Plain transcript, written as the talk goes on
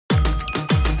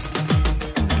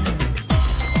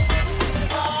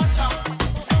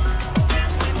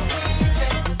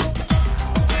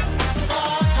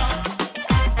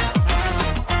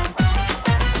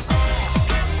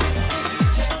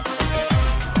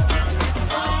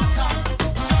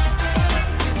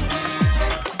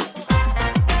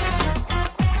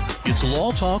It's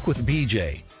Law Talk with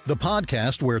BJ, the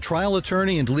podcast where trial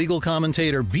attorney and legal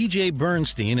commentator BJ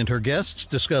Bernstein and her guests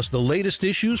discuss the latest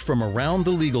issues from around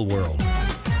the legal world.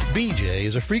 BJ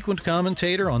is a frequent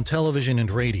commentator on television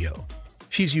and radio.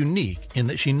 She's unique in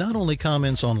that she not only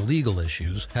comments on legal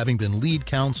issues, having been lead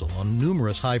counsel on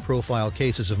numerous high-profile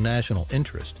cases of national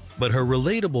interest, but her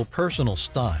relatable personal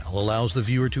style allows the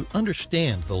viewer to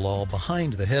understand the law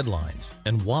behind the headlines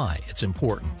and why it's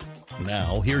important.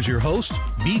 Now, here's your host,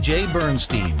 BJ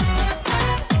Bernstein.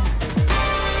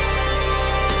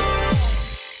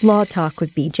 Law Talk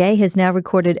with BJ has now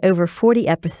recorded over 40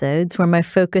 episodes where my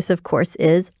focus, of course,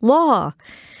 is law.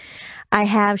 I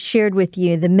have shared with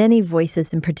you the many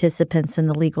voices and participants in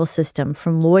the legal system,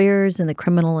 from lawyers in the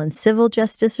criminal and civil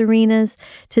justice arenas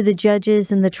to the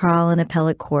judges in the trial and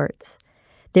appellate courts.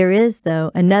 There is,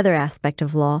 though, another aspect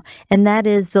of law, and that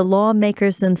is the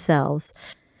lawmakers themselves,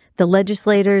 the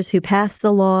legislators who pass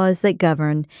the laws that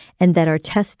govern and that are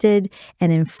tested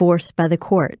and enforced by the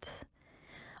courts.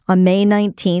 On May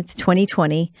 19th,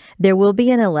 2020, there will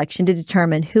be an election to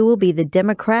determine who will be the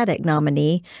Democratic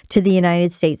nominee to the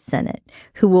United States Senate,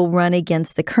 who will run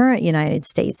against the current United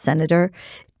States Senator,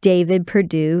 David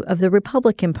Perdue of the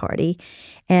Republican Party,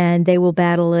 and they will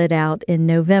battle it out in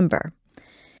November.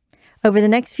 Over the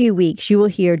next few weeks, you will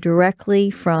hear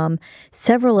directly from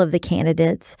several of the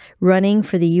candidates running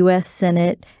for the U.S.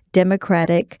 Senate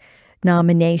Democratic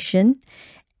nomination,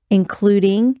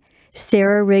 including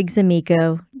Sarah Riggs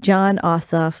Amico, John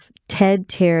Ossoff, Ted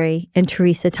Terry, and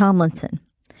Teresa Tomlinson.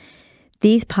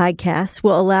 These podcasts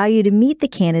will allow you to meet the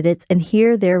candidates and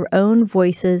hear their own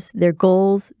voices, their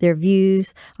goals, their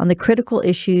views on the critical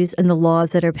issues and the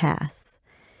laws that are passed.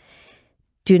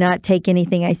 Do not take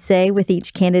anything I say with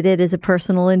each candidate as a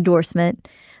personal endorsement.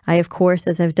 I, of course,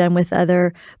 as I've done with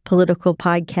other political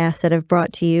podcasts that I've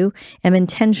brought to you, am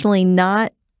intentionally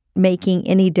not making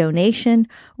any donation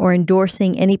or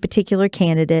endorsing any particular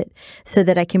candidate so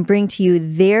that I can bring to you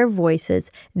their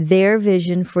voices, their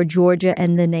vision for Georgia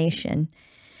and the nation.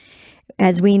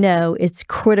 As we know, it's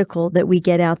critical that we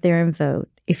get out there and vote.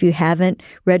 If you haven't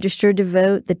registered to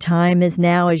vote, the time is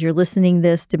now, as you're listening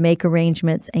this, to make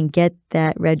arrangements and get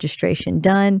that registration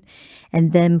done,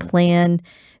 and then plan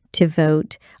to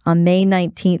vote on May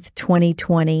 19th,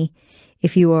 2020,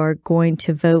 if you are going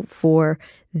to vote for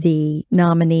the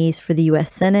nominees for the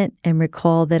U.S. Senate. And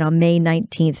recall that on May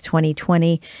 19th,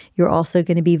 2020, you're also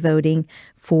going to be voting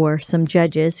for some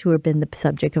judges who have been the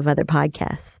subject of other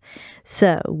podcasts.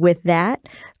 So with that,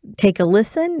 take a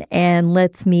listen and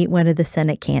let's meet one of the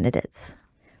Senate candidates.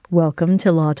 Welcome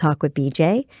to Law Talk with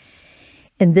BJ.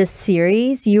 In this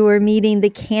series, you are meeting the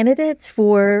candidates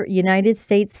for United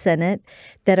States Senate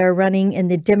that are running in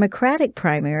the Democratic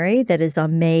primary that is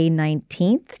on May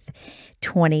 19th,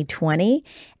 2020.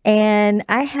 And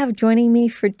I have joining me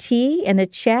for tea and a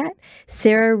chat,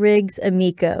 Sarah Riggs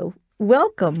Amico.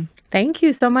 Welcome. Thank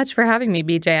you so much for having me,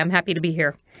 BJ. I'm happy to be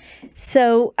here.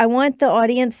 So I want the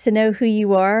audience to know who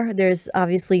you are. There's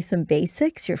obviously some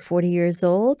basics. You're 40 years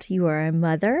old. You are a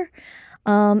mother.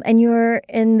 And you're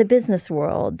in the business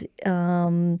world.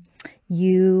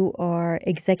 You are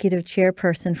executive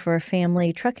chairperson for a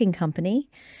family trucking company,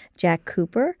 Jack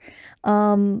Cooper.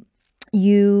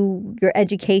 Your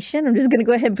education, I'm just going to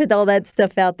go ahead and put all that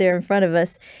stuff out there in front of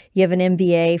us. You have an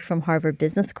MBA from Harvard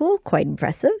Business School, quite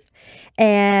impressive.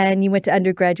 And you went to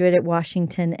undergraduate at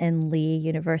Washington and Lee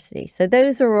University. So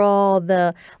those are all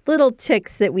the little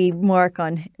ticks that we mark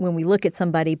on when we look at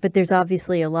somebody, but there's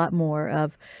obviously a lot more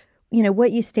of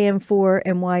what you stand for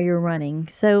and why you're running.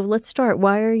 So let's start.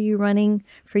 Why are you running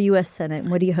for U.S. Senate, and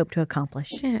what do you hope to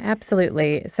accomplish? Yeah,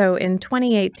 absolutely. So in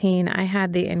 2018, I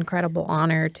had the incredible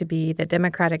honor to be the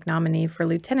Democratic nominee for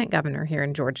lieutenant governor here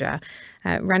in Georgia,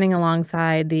 running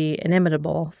alongside the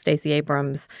inimitable Stacey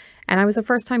Abrams. And I was a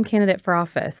first-time candidate for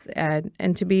office.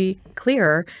 And to be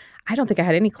clear, I don't think I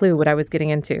had any clue what I was getting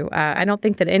into. I don't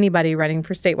think that anybody running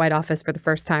for statewide office for the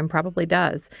first time probably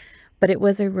does. But it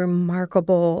was a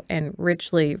remarkable and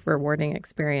richly rewarding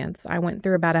experience. I went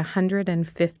through about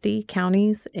 150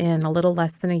 counties in a little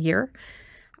less than a year.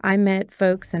 I met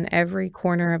folks in every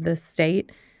corner of this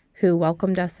state who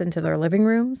welcomed us into their living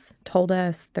rooms, told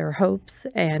us their hopes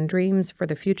and dreams for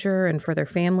the future and for their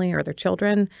family or their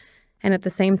children. And at the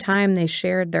same time, they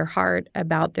shared their heart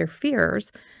about their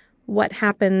fears. What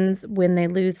happens when they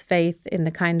lose faith in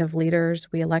the kind of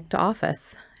leaders we elect to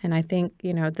office? And I think,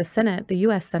 the Senate, the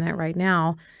U.S. Senate right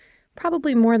now,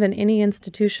 probably more than any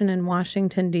institution in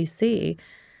Washington, D.C.,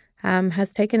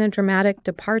 has taken a dramatic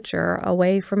departure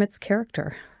away from its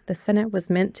character. The Senate was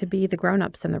meant to be the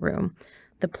grown-ups in the room,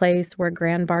 the place where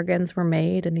grand bargains were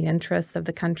made and the interests of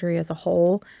the country as a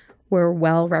whole were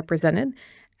well represented.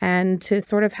 and to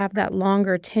sort of have that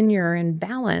longer tenure and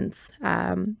balance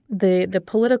the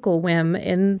political whim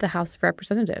in the House of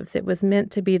Representatives. It was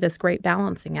meant to be this great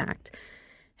balancing act.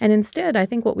 And instead, I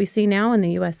think what we see now in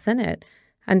the U.S. Senate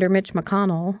under Mitch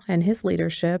McConnell and his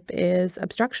leadership is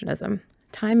obstructionism.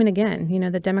 Time and again,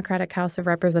 the Democratic House of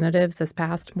Representatives has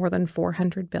passed more than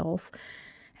 400 bills,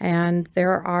 and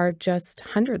there are just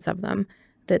hundreds of them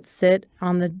that sit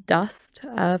on the dust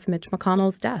of Mitch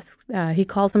McConnell's desk. He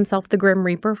calls himself the Grim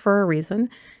Reaper for a reason.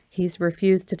 He's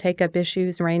refused to take up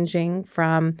issues ranging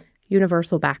from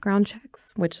universal background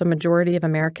checks, which the majority of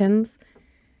Americans,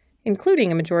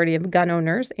 including a majority of gun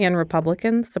owners and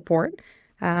Republicans, support,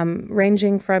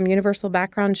 ranging from universal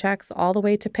background checks all the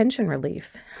way to pension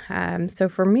relief. So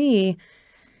for me,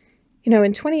 in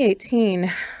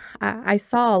 2018, I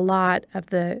saw a lot of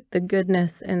the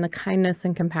goodness and the kindness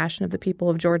and compassion of the people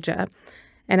of Georgia.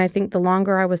 And I think the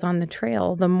longer I was on the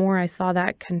trail, the more I saw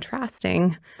that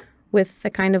contrasting with the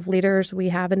kind of leaders we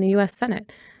have in the U.S.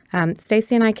 Senate.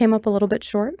 Stacey and I came up a little bit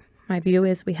short. My view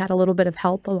is we had a little bit of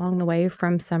help along the way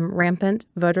from some rampant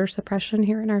voter suppression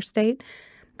here in our state.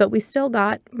 But we still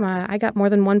I got more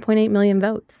than 1.8 million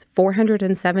votes,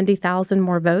 470,000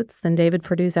 more votes than David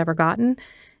Perdue's ever gotten,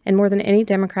 and more than any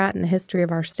Democrat in the history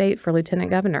of our state for lieutenant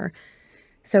governor.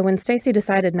 So when Stacey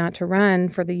decided not to run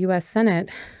for the U.S. Senate,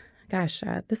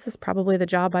 this is probably the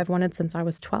job I've wanted since I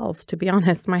was 12, to be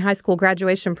honest. My high school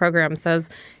graduation program says,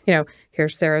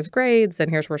 here's Sarah's grades, and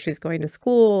here's where she's going to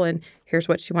school, and here's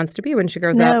what she wants to be when she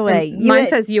grows up. No way. Mine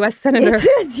says U.S. Senator. It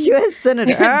says U.S.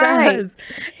 Senator. It does.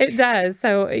 It does.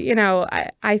 So,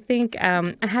 I think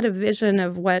I had a vision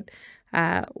of what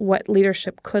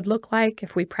leadership could look like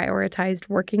if we prioritized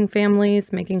working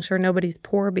families, making sure nobody's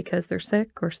poor because they're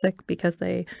sick or sick because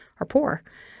they are poor.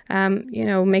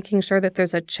 Making sure that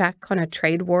there's a check on a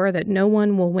trade war that no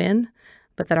one will win,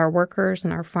 but that our workers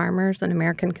and our farmers and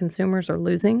American consumers are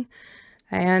losing.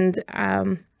 And,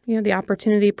 the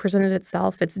opportunity presented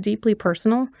itself. It's deeply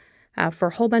personal for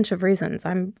a whole bunch of reasons.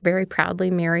 I'm very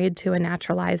proudly married to a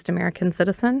naturalized American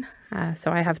citizen.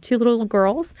 So I have 2 little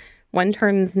girls. One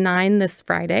turns 9 this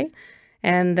Friday,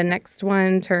 and the next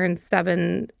one turns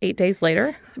 7 8 days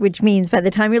later. Which means by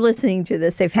the time you're listening to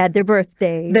this, they've had their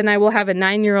birthdays. Then I will have a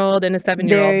 9-year-old and a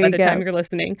 7-year-old by the time you're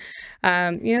listening.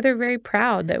 They're very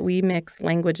proud that we mix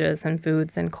languages and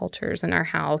foods and cultures in our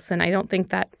house, and I don't think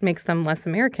that makes them less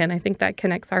American. I think that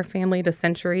connects our family to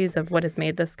centuries of what has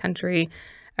made this country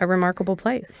a remarkable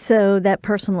place. So that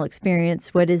personal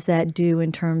experience, what does that do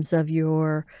in terms of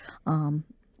your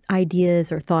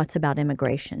ideas or thoughts about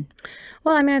immigration?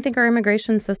 Well, I think our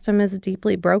immigration system is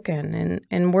deeply broken,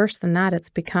 and worse than that, it's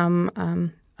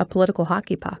become a political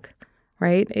hockey puck,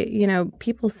 right?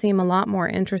 People seem a lot more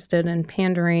interested in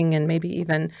pandering and maybe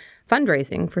even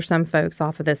fundraising for some folks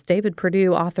off of this. David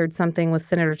Perdue authored something with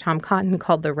Senator Tom Cotton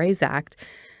called the RAISE Act,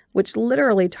 which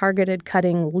literally targeted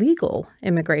cutting legal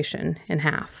immigration in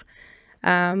half.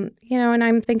 And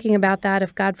I'm thinking about that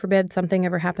if, God forbid, something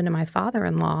ever happened to my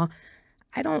father-in-law.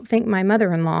 I don't think my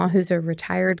mother-in-law, who's a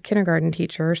retired kindergarten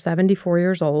teacher, 74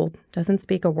 years old, doesn't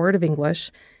speak a word of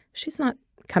English, she's not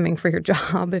coming for your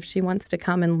job if she wants to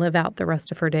come and live out the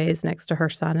rest of her days next to her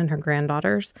son and her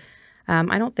granddaughters.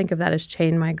 I don't think of that as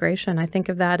chain migration. I think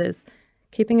of that as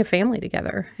keeping a family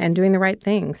together and doing the right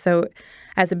thing. So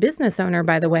as a business owner,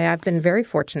 by the way, I've been very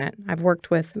fortunate. I've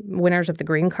worked with winners of the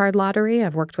green card lottery.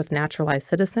 I've worked with naturalized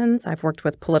citizens. I've worked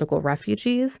with political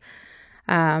refugees.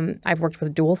 I've worked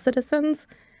with dual citizens,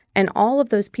 and all of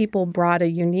those people brought a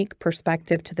unique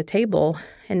perspective to the table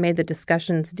and made the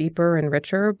discussions deeper and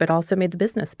richer, but also made the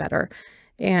business better.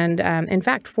 And in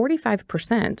fact,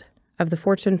 45% of the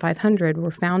Fortune 500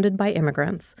 were founded by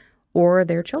immigrants or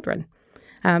their children.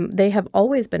 They have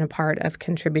always been a part of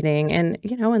contributing. And,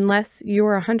 unless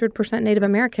you're 100% Native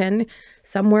American,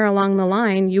 somewhere along the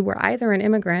line, you were either an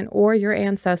immigrant or your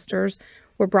ancestors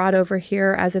were brought over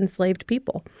here as enslaved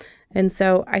people. And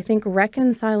so I think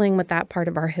reconciling with that part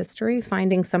of our history,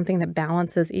 finding something that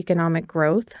balances economic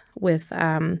growth with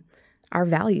our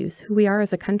values, who we are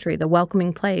as a country, the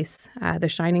welcoming place, the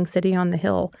shining city on the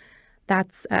hill,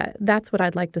 that's what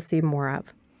I'd like to see more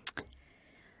of.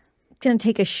 Going to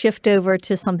take a shift over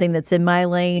to something that's in my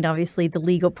lane, obviously the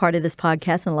legal part of this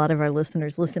podcast, and a lot of our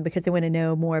listeners listen because they want to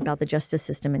know more about the justice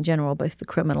system in general, both the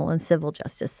criminal and civil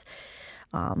justice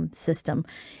system.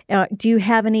 Do you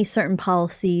have any certain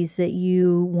policies that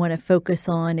you want to focus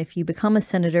on if you become a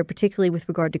senator, particularly with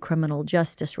regard to criminal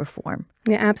justice reform?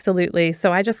 Yeah, absolutely.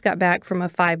 So I just got back from a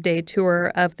 5-day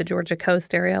tour of the Georgia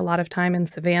coast area, a lot of time in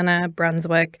Savannah,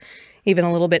 Brunswick, even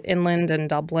a little bit inland in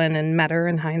Dublin and Metter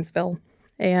and Hinesville.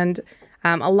 And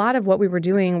A lot of what we were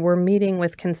doing were meeting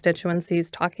with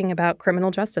constituencies talking about criminal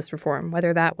justice reform,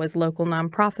 whether that was local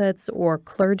nonprofits or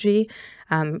clergy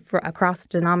across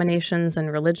denominations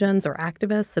and religions, or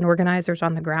activists and organizers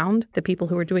on the ground, the people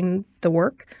who are doing the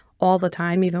work all the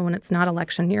time, even when it's not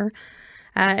election year.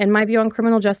 And my view on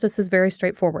criminal justice is very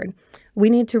straightforward. We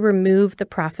need to remove the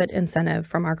profit incentive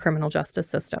from our criminal justice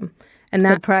system. And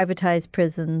so privatize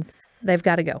prisons. They've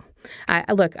got to go.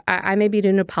 I may be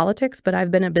into politics, but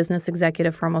I've been a business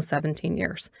executive for almost 17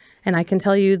 years. And I can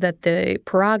tell you that the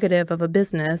prerogative of a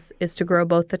business is to grow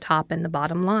both the top and the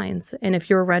bottom lines. And if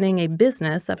you're running a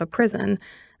business of a prison,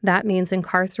 that means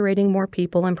incarcerating more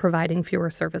people and providing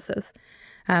fewer services.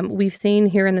 We've seen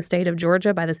here in the state of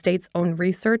Georgia, by the state's own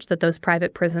research, that those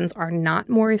private prisons are not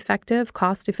more effective,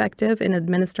 cost-effective in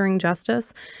administering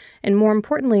justice. And more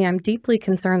importantly, I'm deeply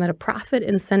concerned that a profit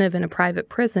incentive in a private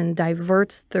prison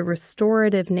diverts the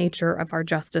restorative nature of our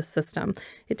justice system.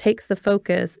 It takes the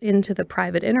focus into the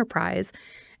private enterprise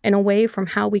and away from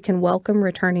how we can welcome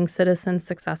returning citizens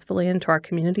successfully into our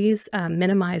communities,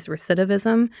 minimize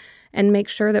recidivism, and make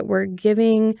sure that we're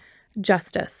giving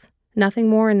justice. Nothing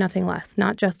more and nothing less,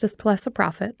 not justice plus a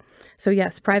profit. So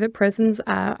yes, private prisons,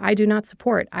 I do not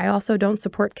support. I also don't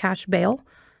support cash bail.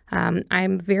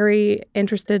 I'm very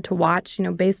interested to watch,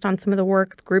 based on some of the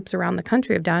work groups around the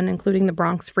country have done, including the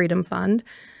Bronx Freedom Fund.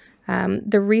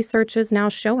 The research is now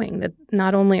showing that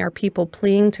not only are people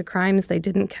pleading to crimes they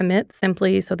didn't commit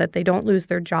simply so that they don't lose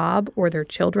their job or their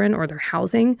children or their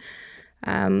housing,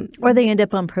 or they end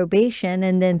up on probation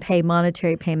and then pay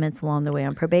monetary payments along the way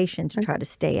on probation to try to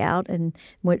stay out, and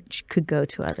which could go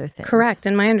to other things. Correct.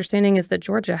 And my understanding is that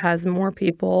Georgia has more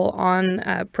people on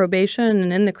probation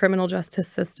and in the criminal justice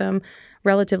system,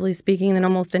 relatively speaking, than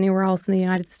almost anywhere else in the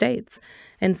United States.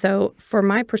 And so from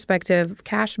my perspective,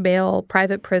 cash bail,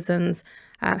 private prisons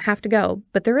have to go.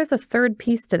 But there is a third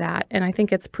piece to that, and I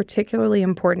think it's particularly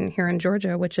important here in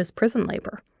Georgia, which is prison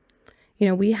labor.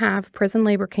 We have prison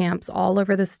labor camps all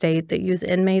over the state that use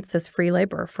inmates as free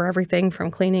labor for everything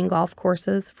from cleaning golf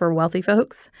courses for wealthy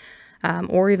folks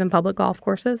or even public golf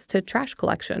courses to trash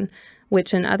collection,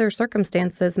 which in other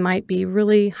circumstances might be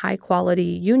really high-quality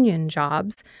union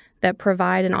jobs that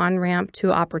provide an on-ramp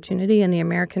to opportunity and the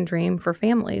American dream for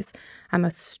families. I'm a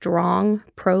strong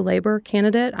pro-labor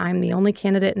candidate. I'm the only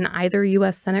candidate in either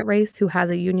U.S. Senate race who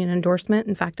has a union endorsement.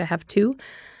 In fact, I have two.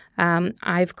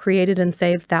 I've created and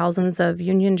saved thousands of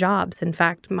union jobs. In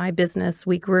fact, my business,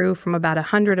 we grew from about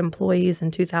 100 employees in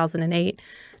 2008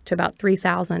 to about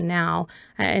 3,000 now.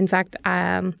 In fact,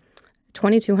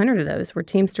 2,200 of those were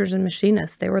Teamsters and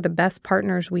machinists. They were the best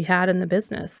partners we had in the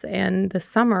business. And this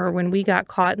summer, when we got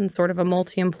caught in sort of a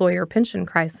multi-employer pension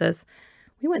crisis,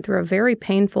 we went through a very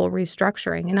painful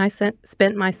restructuring. And I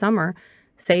spent my summer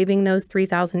saving those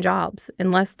 3,000 jobs. In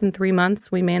less than 3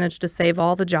 months, we managed to save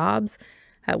all the jobs.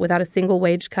 Without a single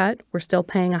wage cut. We're still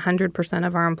paying 100%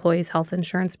 of our employees' health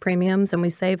insurance premiums, and we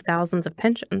save thousands of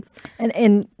pensions.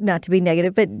 And not to be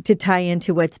negative, but to tie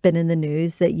into what's been in the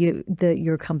news, that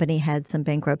your company had some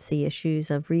bankruptcy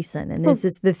issues of recent. And this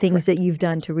is the things that you've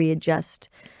done to readjust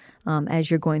as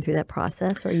you're going through that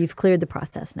process, or you've cleared the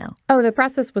process now? Oh, the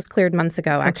process was cleared months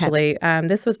ago, actually. Okay.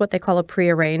 This was what they call a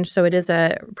prearranged. So it is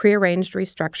a prearranged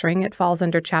restructuring. It falls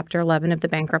under Chapter 11 of the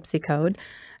Bankruptcy Code.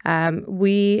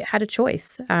 We had a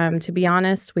choice. To be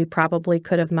honest, we probably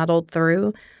could have muddled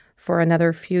through for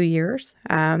another few years,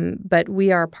 but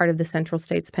we are part of the Central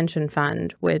States Pension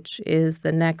Fund, which is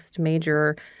the next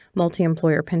major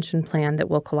multi-employer pension plan that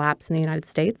will collapse in the United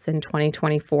States in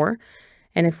 2024.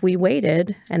 And if we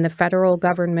waited and the federal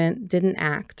government didn't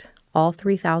act, all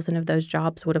 3,000 of those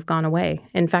jobs would have gone away.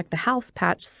 In fact, the House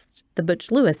passed the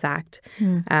Butch-Lewis Act.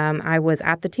 I was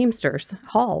at the Teamsters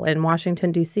Hall in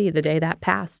Washington, D.C. the day that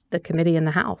passed the committee in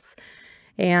the House.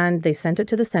 And they sent it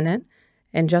to the Senate.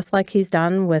 And just like he's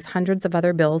done with hundreds of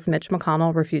other bills, Mitch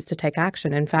McConnell refused to take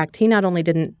action. In fact, he not only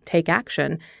didn't take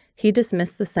action, he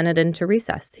dismissed the Senate into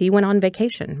recess. He went on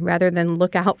vacation rather than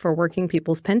look out for working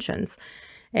people's pensions.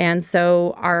 And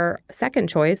so our second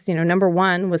choice, number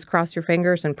one was cross your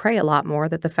fingers and pray a lot more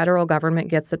that the federal government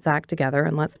gets its act together.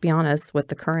 And let's be honest, with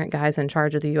the current guys in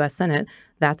charge of the U.S. Senate,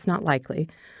 that's not likely.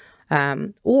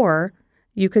 Or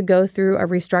you could go through a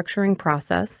restructuring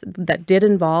process that did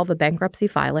involve a bankruptcy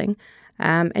filing,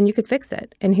 and you could fix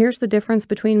it. And here's the difference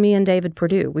between me and David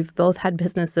Perdue. We've both had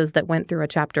businesses that went through a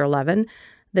Chapter 11.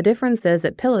 The difference is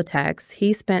at Pilotex,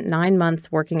 he spent 9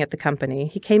 months working at the company.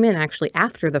 He came in actually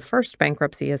after the first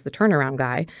bankruptcy as the turnaround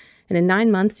guy. And in 9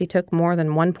 months, he took more than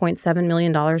 $1.7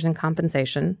 million in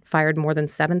compensation, fired more than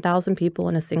 7,000 people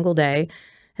in a single day.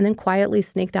 and then quietly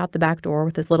sneaked out the back door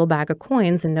with his little bag of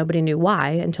coins, and nobody knew why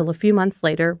until a few months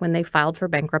later when they filed for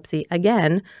bankruptcy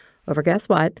again over, guess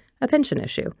what, a pension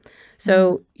issue.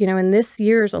 So, in this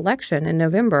year's election in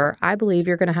November, I believe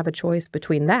you're going to have a choice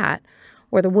between that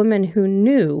or the woman who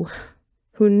knew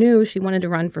she wanted to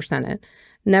run for Senate,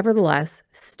 nevertheless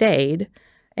stayed,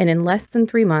 and in less than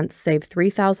 3 months saved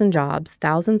 3,000 jobs,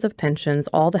 thousands of pensions,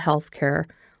 all the health care,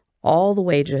 all the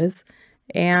wages,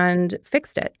 and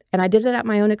fixed it. And I did it at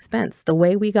my own expense. The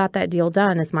way we got that deal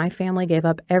done is my family gave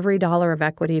up every dollar of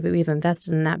equity that we've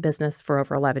invested in that business for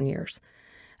over 11 years.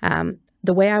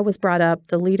 The way I was brought up,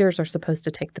 the leaders are supposed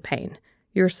to take the pain.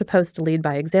 You're supposed to lead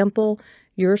by example.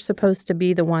 You're supposed to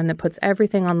be the one that puts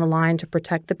everything on the line to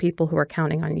protect the people who are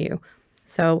counting on you.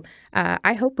 So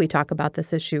I hope we talk about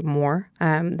this issue more.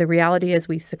 The reality is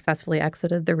we successfully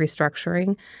exited the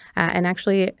restructuring. And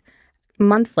actually,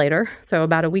 months later, so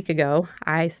about a week ago,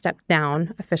 I stepped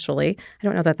down officially. I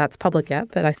don't know that that's public yet,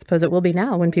 but I suppose it will be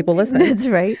now when people listen. That's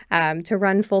right. To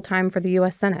run full-time for the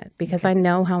U.S. Senate because I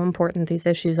know how important these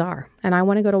issues are. And I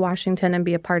want to go to Washington and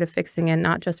be a part of fixing it,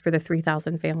 not just for the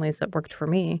 3,000 families that worked for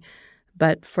me,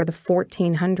 but for the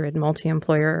 1,400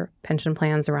 multi-employer pension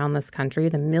plans around this country,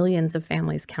 the millions of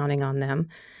families counting on them,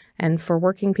 and for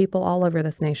working people all over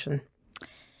this nation.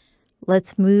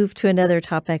 Let's move to another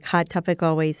topic, hot topic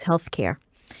always, healthcare.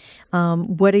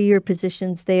 What are your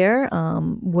positions there?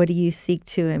 What do you seek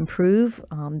to improve?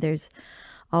 There's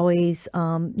always,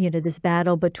 this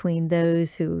battle between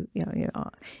those who,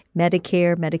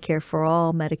 Medicare for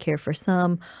all, Medicare for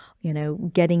some,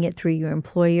 getting it through your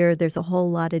employer. There's a whole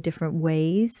lot of different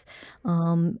ways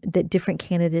that different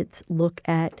candidates look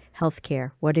at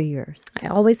healthcare. What are yours? I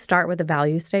always start with a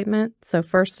value statement. So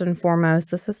first and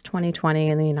foremost, this is 2020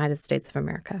 in the United States of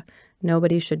America.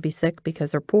 Nobody should be sick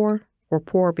because they're poor or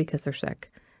poor because they're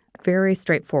sick. Very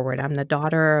straightforward. I'm the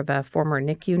daughter of a former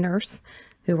NICU nurse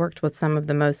who worked with some of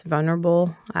the most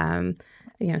vulnerable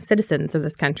citizens of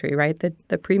this country, right?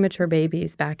 The premature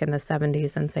babies back in the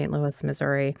 70s in St. Louis,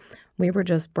 Missouri. We were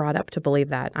just brought up to believe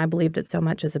that. I believed it so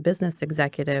much as a business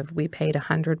executive. We paid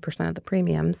 100% of the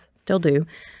premiums, still do,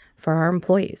 for our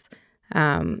employees.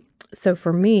 So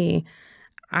for me,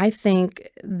 I think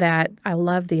that I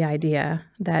love the idea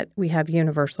that we have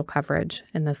universal coverage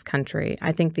in this country.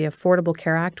 I think the Affordable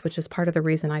Care Act, which is part of the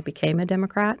reason I became a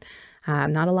Democrat,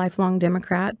 I'm not a lifelong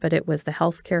Democrat, but it was the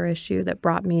health care issue that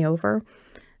brought me over.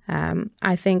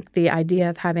 I think the idea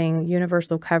of having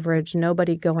universal coverage,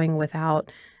 nobody going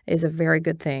without, is a very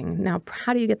good thing. Now,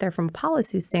 how do you get there from a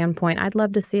policy standpoint? I'd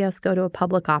love to see us go to a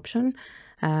public option.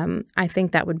 I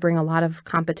think that would bring a lot of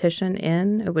competition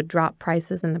in. It would drop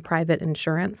prices in the private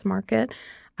insurance market.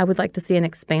 I would like to see an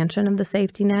expansion of the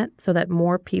safety net so that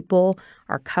more people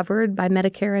are covered by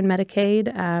Medicare and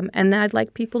Medicaid. And I'd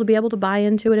like people to be able to buy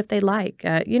into it if they like.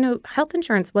 Health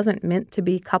insurance wasn't meant to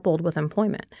be coupled with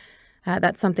employment.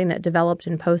 That's something that developed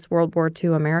in post-World War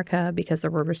II America because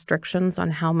there were restrictions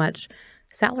on how much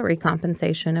salary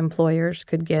compensation employers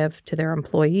could give to their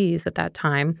employees at that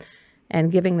time.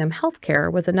 And giving them health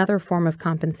care was another form of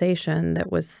compensation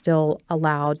that was still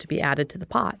allowed to be added to the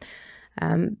pot.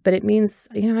 But it means,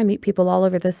 I meet people all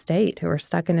over the state who are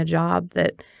stuck in a job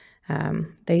that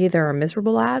they either are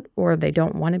miserable at or they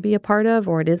don't want to be a part of,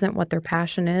 or it isn't what their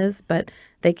passion is, but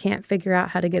they can't figure out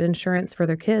how to get insurance for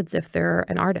their kids if they're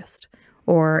an artist,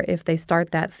 or if they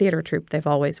start that theater troupe they've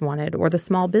always wanted, or the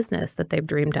small business that they've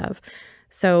dreamed of.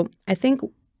 So I think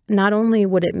not only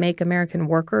would it make American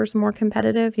workers more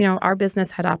competitive, our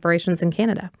business had operations in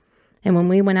Canada. And when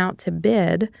we went out to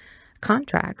bid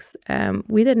contracts,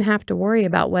 we didn't have to worry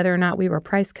about whether or not we were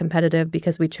price competitive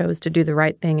because we chose to do the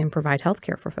right thing and provide health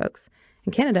care for folks.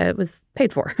 In Canada, it was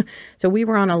paid for. So we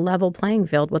were on a level playing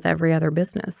field with every other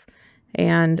business.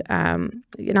 And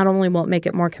not only will it make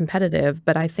it more competitive,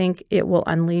 but I think it will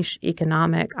unleash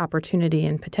economic opportunity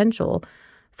and potential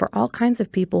for all kinds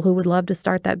of people who would love to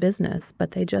start that business,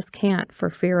 but they just can't for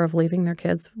fear of leaving their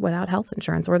kids without health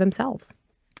insurance or themselves.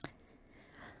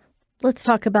 Let's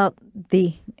talk about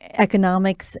the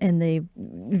economics and the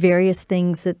various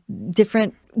things, that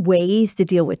different ways to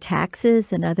deal with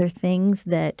taxes and other things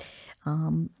that,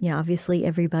 obviously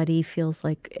everybody feels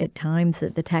like at times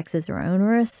that the taxes are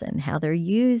onerous and how they're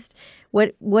used.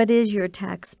 What is your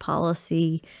tax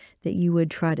policy that you would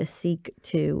try to seek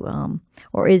to,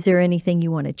 or is there anything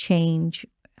you want to change,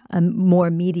 more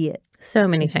immediate? So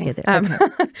many things. Okay.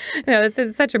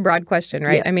 It's such a broad question,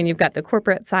 right? Yeah. I mean, you've got the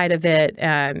corporate side of it,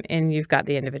 and you've got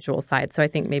the individual side. So I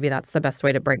think maybe that's the best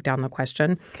way to break down the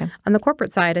question. Okay. On the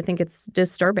corporate side, I think it's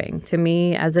disturbing to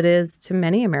me, as it is to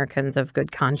many Americans of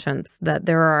good conscience, that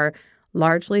there are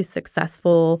largely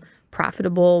successful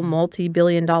profitable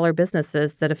multi-billion-dollar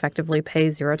businesses that effectively pay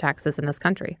zero taxes in this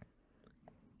country.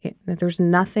 There's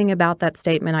nothing about that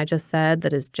statement I just said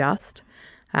that is just,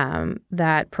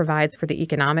 that provides for the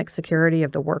economic security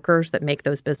of the workers that make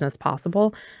those business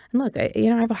possible. And look, I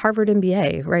have a Harvard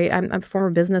MBA, right? I'm a former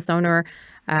business owner.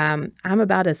 I'm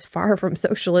about as far from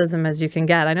socialism as you can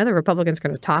get. I know the Republicans are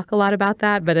going to talk a lot about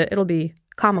that, but it'll be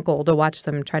comical to watch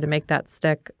them try to make that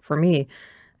stick for me.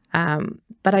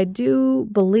 But I do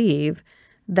believe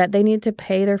that they need to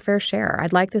pay their fair share.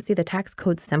 I'd like to see the tax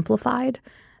code simplified.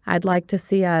 I'd like to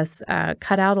see us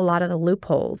cut out a lot of the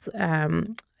loopholes,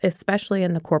 especially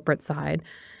in the corporate side,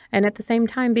 and at the same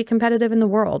time be competitive in the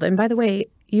world. And by the way,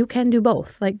 you can do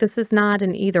both. Like, this is not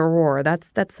an either or.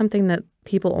 That's something that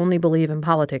people only believe in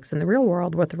politics. In the real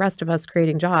world, with the rest of us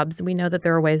creating jobs, we know that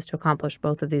there are ways to accomplish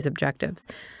both of these objectives.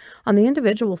 On the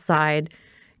individual side,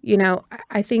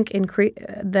 I think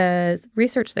the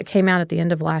research that came out at the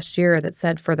end of last year that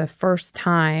said for the first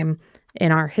time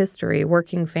in our history,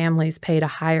 working families paid a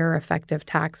higher effective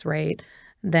tax rate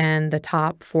than the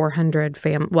top 400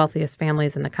 wealthiest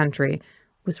families in the country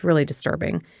was really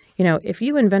disturbing. If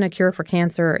you invent a cure for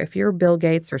cancer, if you're Bill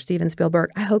Gates or Steven Spielberg,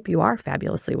 I hope you are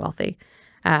fabulously wealthy.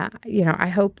 I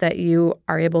hope that you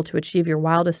are able to achieve your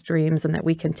wildest dreams and that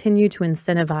we continue to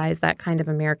incentivize that kind of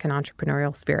American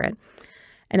entrepreneurial spirit.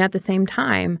 And at the same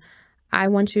time, I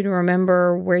want you to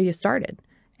remember where you started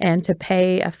and to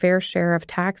pay a fair share of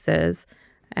taxes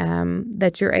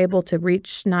that you're able to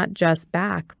reach not just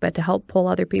back, but to help pull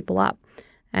other people up.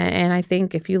 And I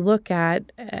think if you look at,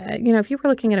 if you were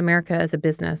looking at America as a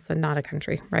business and not a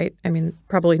country, right? I mean,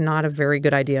 probably not a very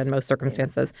good idea in most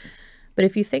circumstances. But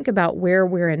if you think about where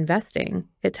we're investing,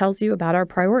 it tells you about our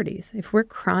priorities. If we're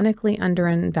chronically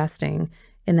underinvesting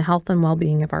in the health and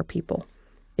well-being of our people,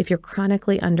 if you're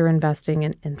chronically underinvesting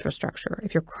in infrastructure,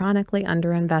 if you're chronically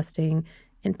underinvesting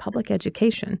in public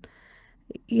education,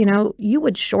 you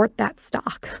would short that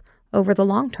stock over the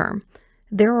long term.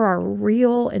 There are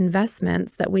real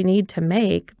investments that we need to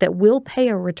make that will pay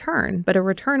a return, but a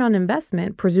return on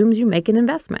investment presumes you make an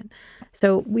investment.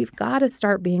 So we've got to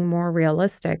start being more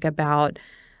realistic about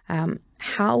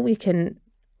how we can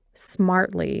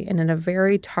smartly and in a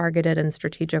very targeted and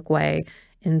strategic way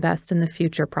invest in the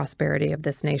future prosperity of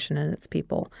this nation and its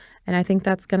people. And I think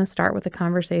that's going to start with a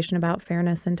conversation about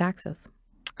fairness and taxes.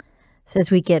 So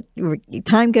as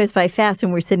time goes by fast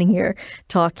and we're sitting here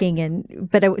talking,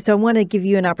 so I want to give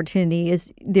you an opportunity.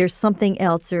 Is there something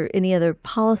else or any other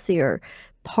policy or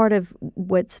part of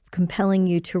what's compelling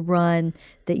you to run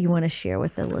that you want to share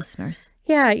with the listeners?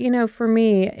 Yeah, for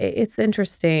me, it's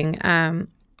interesting.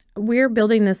 We're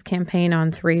building this campaign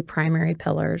on three primary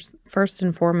pillars. First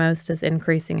and foremost is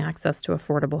increasing access to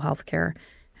affordable health care.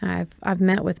 I've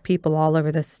met with people all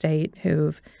over the state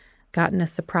who've gotten a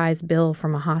surprise bill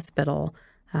from a hospital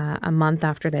a month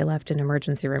after they left an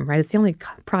emergency room, right? It's the only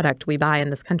product we buy in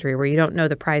this country where you don't know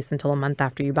the price until a month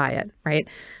after you buy it, right?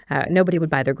 Nobody would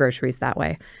buy their groceries that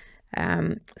way.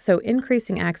 So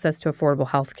increasing access to affordable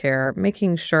health care,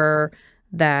 making sure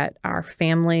that our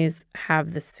families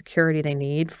have the security they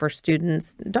need for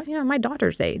students, my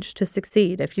daughter's age, to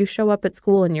succeed. If you show up at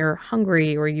school and you're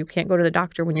hungry, or you can't go to the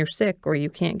doctor when you're sick, or you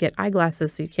can't get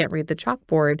eyeglasses so you can't read the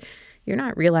chalkboard, you're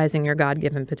not realizing your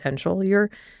God-given potential.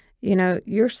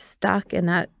 You're stuck in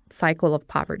that cycle of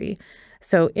poverty.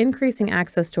 So increasing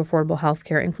access to affordable health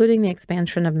care, including the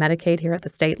expansion of Medicaid here at the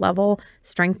state level,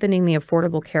 strengthening the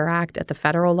Affordable Care Act at the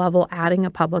federal level, adding a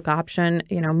public option,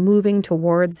 moving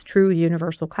towards true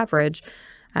universal coverage.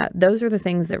 Those are the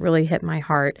things that really hit my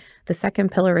heart. The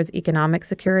second pillar is economic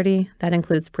security. That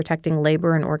includes protecting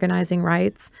labor and organizing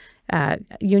rights.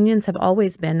 Unions have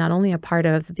always been not only a part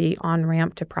of the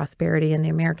on-ramp to prosperity and the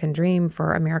American dream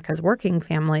for America's working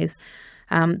families,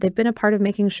 they've been a part of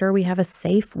making sure we have a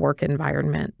safe work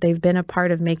environment. They've been a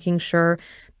part of making sure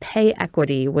pay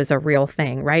equity was a real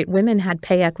thing, right? Women had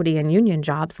pay equity in union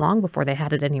jobs long before they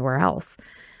had it anywhere else.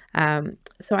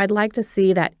 So I'd like to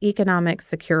see that economic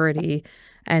security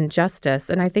and justice.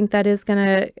 And I think that is going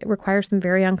to require some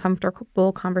very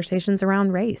uncomfortable conversations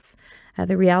around race.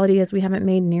 The reality is we haven't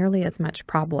made nearly as much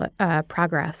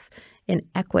progress in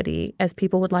equity as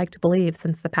people would like to believe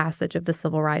since the passage of the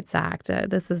Civil Rights Act.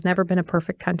 This has never been a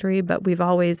perfect country, but we've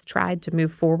always tried to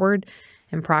move forward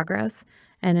in progress.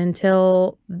 And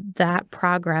until that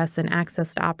progress and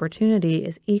access to opportunity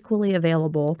is equally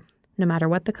available, no matter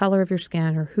what the color of your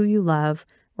skin or who you love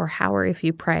or how or if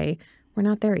you pray, we're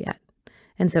not there yet.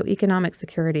 And so economic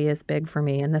security is big for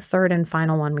me. And the third and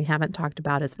final one we haven't talked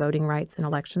about is voting rights and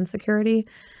election security.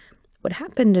 What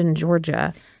happened in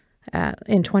Georgia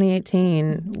in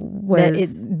 2018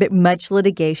 was much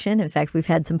litigation. In fact, we've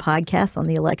had some podcasts on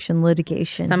the election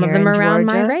litigation. Some of them around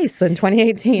my race in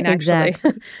 2018, actually.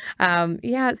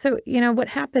 Exactly. So, what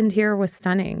happened here was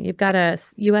stunning. You've got a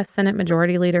U.S. Senate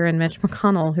Majority Leader in Mitch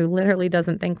McConnell who literally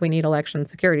doesn't think we need election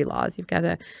security laws. You've got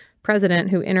a president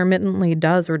who intermittently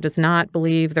does or does not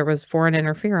believe there was foreign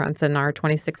interference in our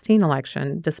 2016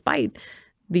 election, despite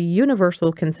the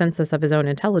universal consensus of his own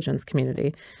intelligence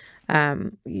community.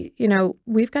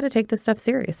 We've got to take this stuff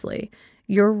seriously.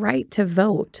 Your right to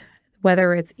vote,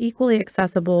 whether it's equally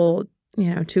accessible,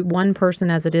 to one person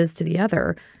as it is to the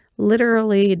other,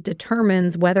 literally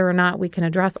determines whether or not we can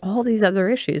address all these other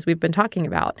issues we've been talking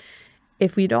about.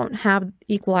 If we don't have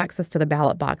equal access to the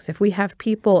ballot box, if we have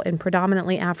people in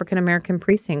predominantly African-American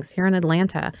precincts here in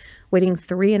Atlanta waiting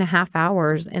 3.5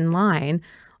 hours in line,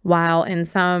 while in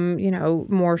some,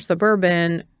 more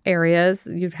suburban areas,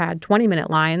 you've had 20-minute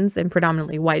lines in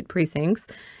predominantly white precincts.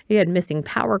 You had missing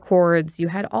power cords. You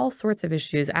had all sorts of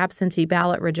issues. Absentee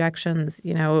ballot rejections,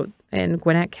 in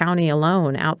Gwinnett County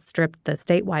alone outstripped the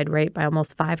statewide rate by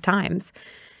almost 5 times.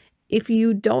 If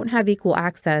you don't have equal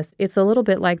access, it's a little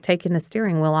bit like taking the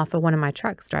steering wheel off of one of my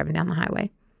trucks driving down the highway,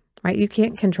 right? You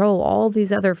can't control all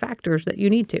these other factors that you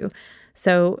need to.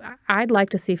 So I'd like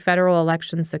to see federal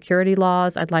election security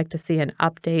laws. I'd like to see an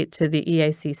update to the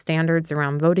EAC standards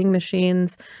around voting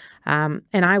machines. And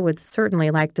I would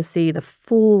certainly like to see the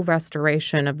full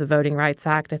restoration of the Voting Rights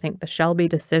Act. I think the Shelby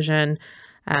decision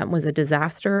was a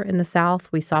disaster in the South.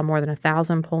 We saw more than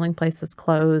 1,000 polling places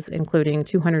close, including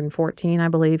 214, I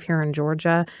believe, here in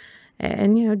Georgia.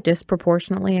 And,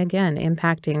 disproportionately, again,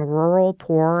 impacting rural,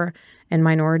 poor, and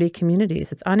minority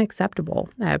communities. It's unacceptable.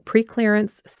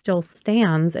 Preclearance still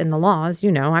stands in the laws.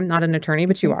 I'm not an attorney,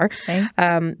 but you are. Okay.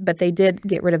 But they did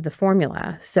get rid of the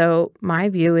formula. So my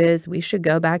view is we should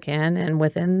go back in and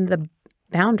within the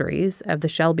boundaries of the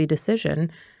Shelby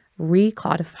decision,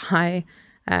 recodify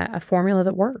a formula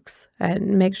that works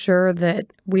and make sure that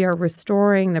we are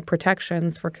restoring the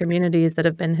protections for communities that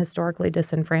have been historically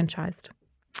disenfranchised.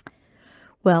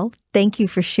 Well, thank you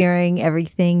for sharing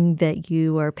everything that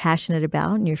you are passionate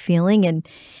about and you're feeling. And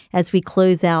as we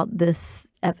close out this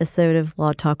episode of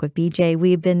Law Talk with BJ,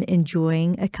 we've been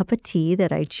enjoying a cup of tea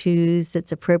that I choose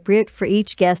that's appropriate for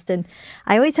each guest. And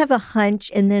I always have a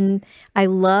hunch. And then I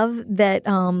love that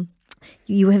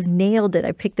you have nailed it.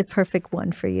 I picked the perfect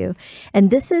one for you. And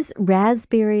this is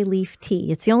raspberry leaf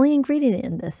tea. It's the only ingredient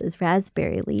in this is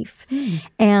raspberry leaf.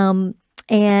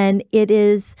 And it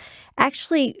is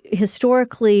actually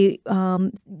historically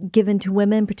given to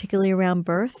women, particularly around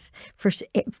birth, for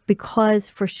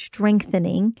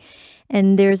strengthening.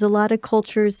 And there's a lot of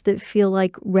cultures that feel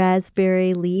like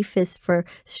raspberry leaf is for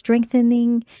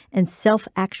strengthening and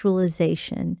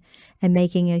self-actualization and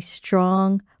making a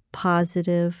strong,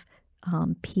 positive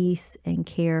peace and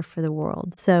care for the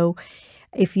world. So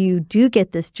if you do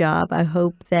get this job, I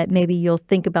hope that maybe you'll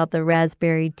think about the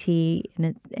raspberry tea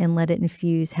and let it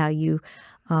infuse how you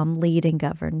lead and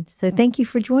govern. So thank you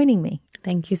for joining me.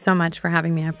 Thank you so much for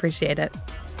having me. I appreciate it.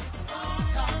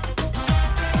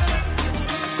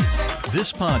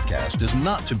 This podcast is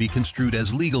not to be construed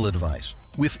as legal advice.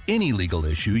 With any legal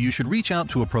issue, you should reach out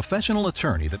to a professional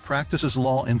attorney that practices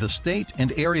law in the state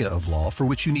and area of law for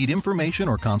which you need information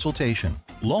or consultation.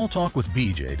 Law Talk with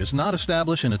BJ does not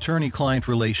establish an attorney-client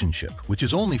relationship, which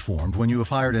is only formed when you have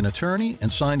hired an attorney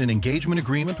and signed an engagement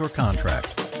agreement or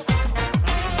contract.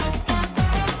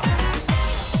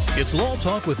 It's Law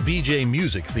Talk with BJ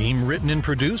music theme written and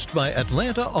produced by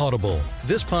Atlanta Audible.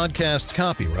 This podcast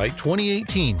copyright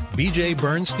 2018, BJ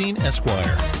Bernstein,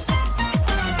 Esquire.